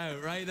cut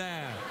out right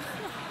there.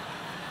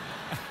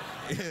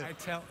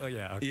 Oh,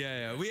 yeah. Okay.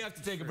 Yeah. We have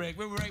to take a break.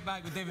 We'll be right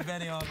back with David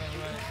Benioff.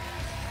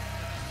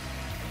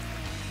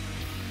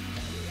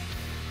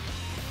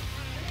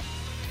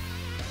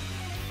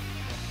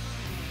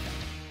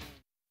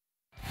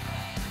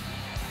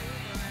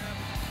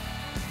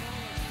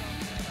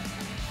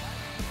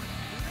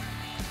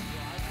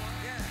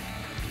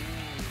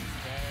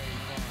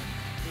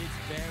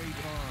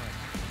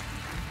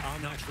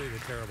 I'm actually the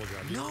terrible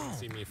driver. You don't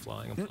see me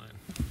flying a plane.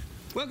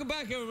 Welcome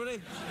back,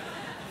 everybody.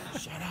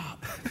 Shut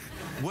up.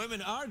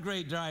 Women are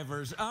great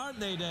drivers, aren't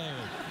they, David?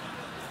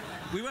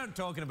 We weren't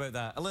talking about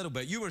that a little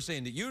bit. You were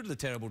saying that you're the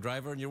terrible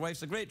driver and your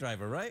wife's a great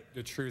driver, right?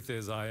 The truth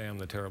is I am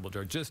the terrible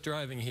driver. Just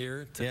driving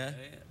here today,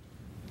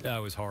 I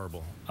was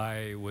horrible.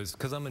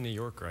 Because I'm a New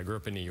Yorker. I grew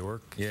up in New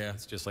York. Yeah. So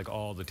it's just like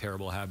all the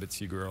terrible habits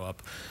you grow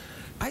up.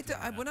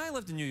 When I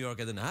lived in New York,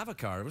 I didn't have a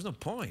car. There was no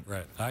point.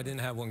 Right. I didn't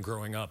have one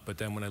growing up, but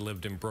then when I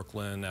lived in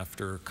Brooklyn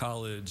after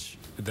college,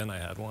 then I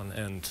had one,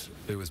 and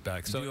it was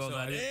back. So,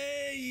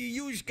 hey,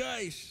 you use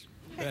guys.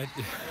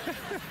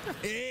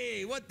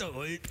 Hey, what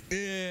the?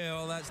 Yeah,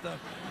 all that stuff.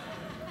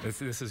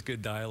 This is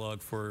good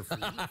dialogue for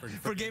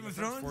Game of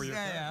Thrones?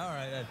 Yeah, all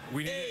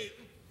right.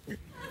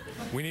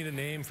 We need a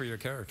name for your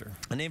character.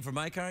 A name for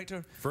my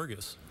character?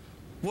 Fergus.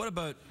 What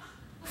about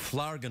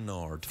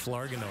Flarganord?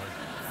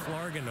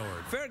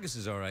 Fergus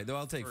is all right, though.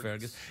 I'll take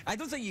Fergus. I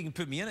don't think you can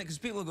put me in it because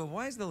people will go,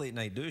 why is the Late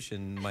Night Douche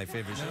in my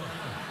favorite show?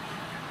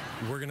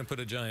 We're going to put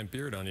a giant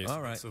beard on you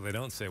so they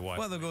don't say why.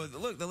 Well, they'll go,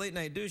 look, the Late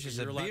Night Douche has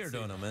a beard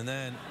on him, and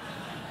then...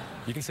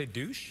 You can say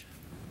douche?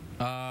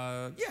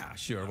 Yeah,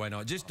 sure, why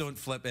not? Just don't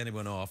flip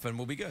anyone off, and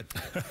we'll be good.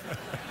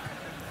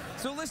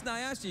 So listen, I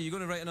asked you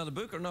going to write another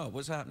book or not?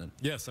 What's happening?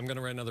 Yes, I'm going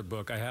to write another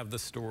book. I have the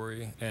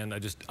story, and I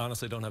just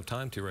honestly don't have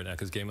time to right now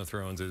because Game of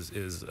Thrones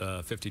is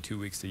 52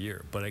 weeks a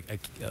year. But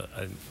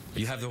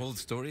you have the whole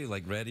story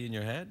like ready in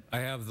your head? I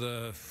have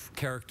the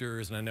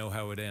characters, and I know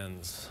how it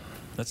ends.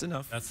 That's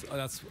enough. That's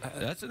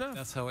enough.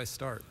 That's how I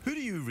start. Who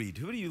do you read?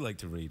 Who do you like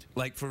to read?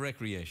 Like for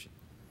recreation?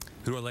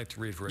 Who do I like to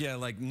read for recreation?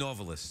 Yeah, like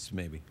novelists,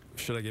 maybe.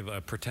 Should I give a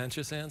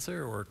pretentious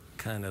answer or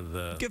kind of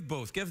the... Give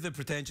both. Give the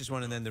pretentious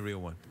one and then the real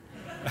one.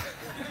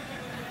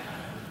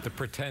 The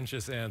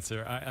pretentious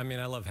answer. I mean,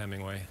 I love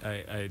Hemingway.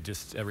 I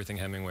just, everything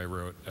Hemingway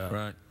wrote,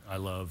 right. I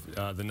love.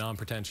 The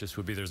non-pretentious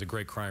would be, there's a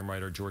great crime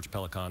writer, George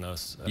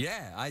Pelecanos.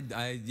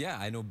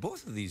 I know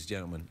both of these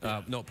gentlemen.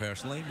 Not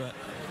personally, but...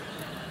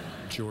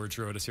 George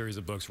wrote a series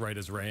of books, Right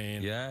as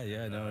Rain.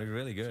 Yeah, no,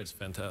 really good. It's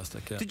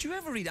fantastic, yeah. Did you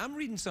ever read, I'm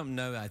reading something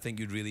now I think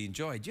you'd really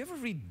enjoy. Did you ever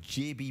read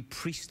J.B.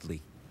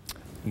 Priestley?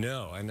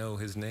 No, I know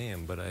his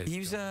name, but I... He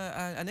was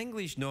an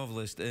English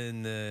novelist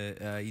in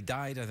the... he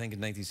died, I think, in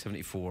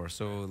 1974.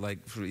 So, like,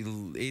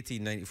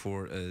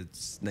 1894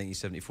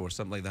 1974,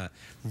 something like that.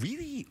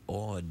 Really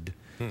odd.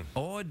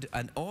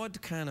 An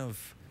odd kind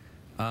of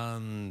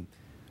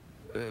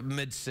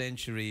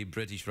mid-century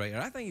British writer.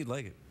 I think you'd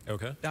like it.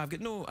 Okay. I've got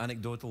no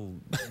anecdotal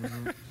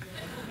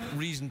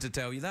reason to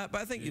tell you that,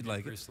 but I think you'd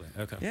like it.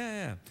 Okay.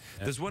 Yeah.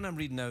 There's one I'm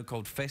reading now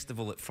called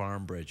Festival at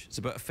Farmbridge. It's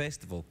about a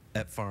festival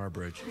at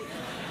Farmbridge.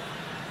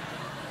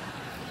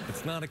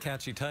 It's not a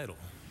catchy title.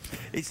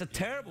 It's a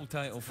terrible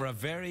title for a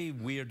very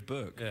weird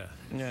book.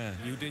 Yeah.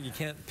 You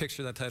can't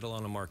picture that title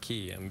on a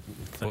marquee.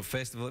 Well,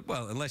 festival.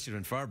 Well, unless you're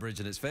in Farbridge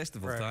and it's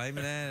festival time,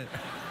 and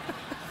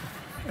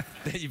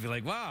then you'd be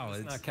like, wow,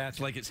 it's not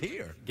catchy. Like it's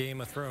here.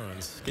 Game of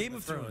Thrones. Game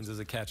of Thrones is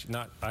a catchy.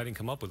 I didn't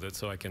come up with it,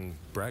 so I can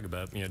brag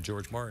about it. You know,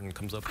 George Martin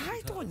comes up with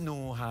I don't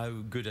know how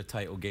good a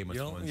title Game of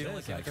Thrones you don't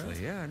is, like actually.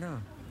 Thrones? Yeah, no.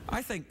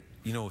 I think,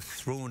 you know,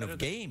 Throne of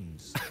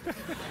Games.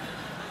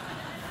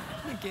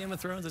 Game of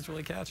Thrones is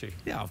really catchy.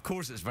 Yeah, of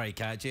course it's very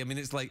catchy. I mean,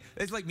 it's like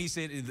me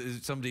saying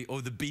to somebody, "Oh,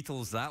 the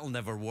Beatles, that'll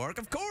never work."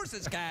 Of course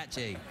it's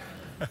catchy.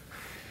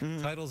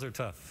 Titles are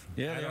tough.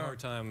 Yeah, I had they a are. hard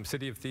time.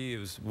 City of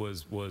Thieves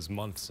was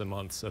months and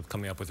months of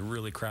coming up with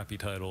really crappy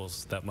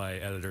titles that my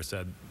editor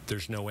said,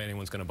 "There's no way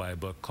anyone's going to buy a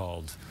book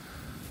called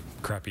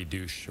Crappy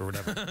Douche," or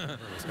whatever it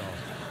was called.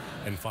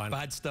 And finally,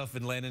 Bad Stuff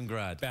in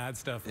Leningrad. Bad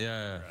Stuff.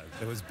 Yeah.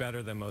 It was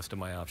better than most of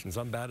my options.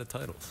 I'm bad at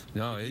titles.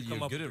 No, Did you come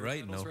you're up good with at your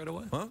writing, titles though. right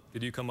away? Huh?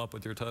 Did you come up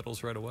with your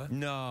titles right away?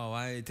 No,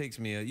 it takes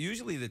me.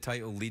 Usually the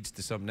title leads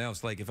to something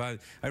else. Like if I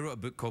wrote a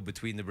book called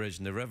Between the Bridge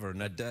and the River,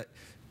 and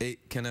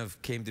it kind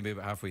of came to me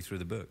about halfway through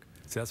the book.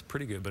 See, that's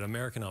pretty good, but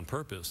American on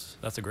Purpose,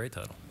 that's a great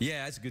title.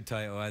 Yeah, it's a good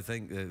title. I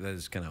think that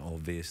is kind of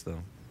obvious,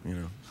 though. You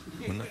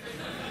know,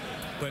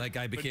 like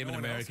I became an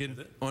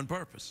American on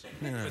purpose.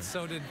 Yeah. But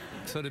so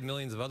did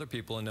millions of other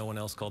people, and no one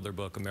else called their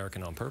book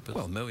American on Purpose.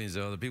 Well, millions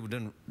of other people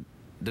didn't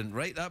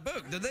write that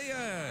book, did they?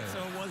 So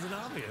it wasn't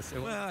obvious.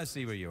 Well, I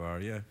see where you are.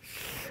 Yeah.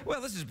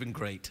 Well, this has been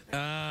great. It's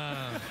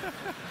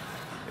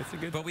a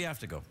good. But we have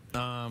to go.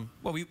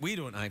 Well, we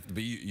don't have to.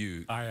 But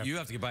you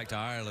have to get back to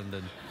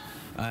Ireland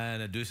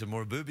and do some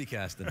more booby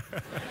casting.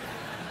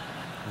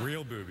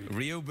 Real booby.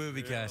 Real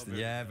booby casting,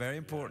 yeah, very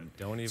important.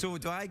 Don't even. So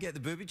do I get the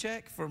booby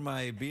check for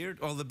my beard?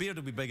 Well, the beard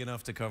will be big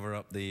enough to cover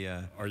up the...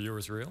 Are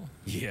yours real?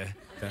 Yeah.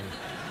 Then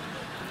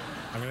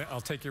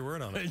I'll take your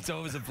word on it. It's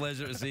always a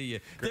pleasure to see you.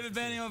 David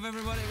Benioff,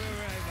 everybody, we'll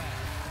be right back.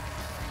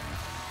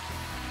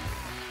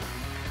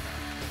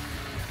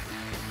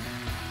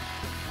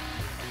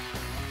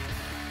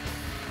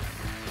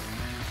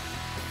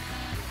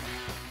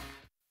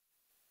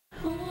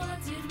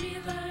 What did we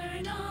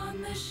learn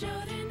on the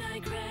show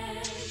tonight, Greg?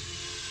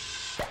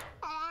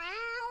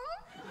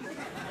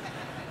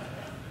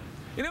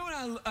 You know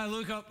when I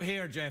look up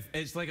here, Jeff,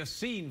 it's like a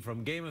scene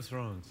from Game of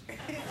Thrones.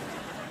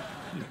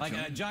 Like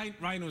a giant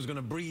rhino is going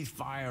to breathe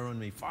fire on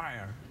me.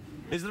 Fire.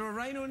 Is there a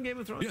rhino in Game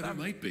of Thrones? Yeah, there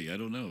might be. I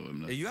don't know. I'm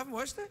not... You haven't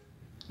watched it?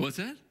 What's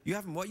that? You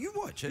haven't watched? You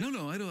watch it?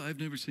 No, I don't. I've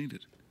never seen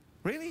it.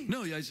 Really?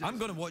 No, yeah. I'm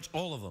going to watch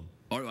all of them.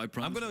 All right, I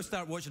promise. I'm going to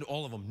start watching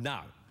all of them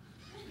now.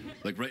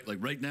 Like right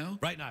now?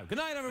 Right now. Good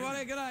night,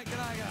 everybody. Good night. Good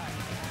night. Good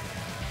night.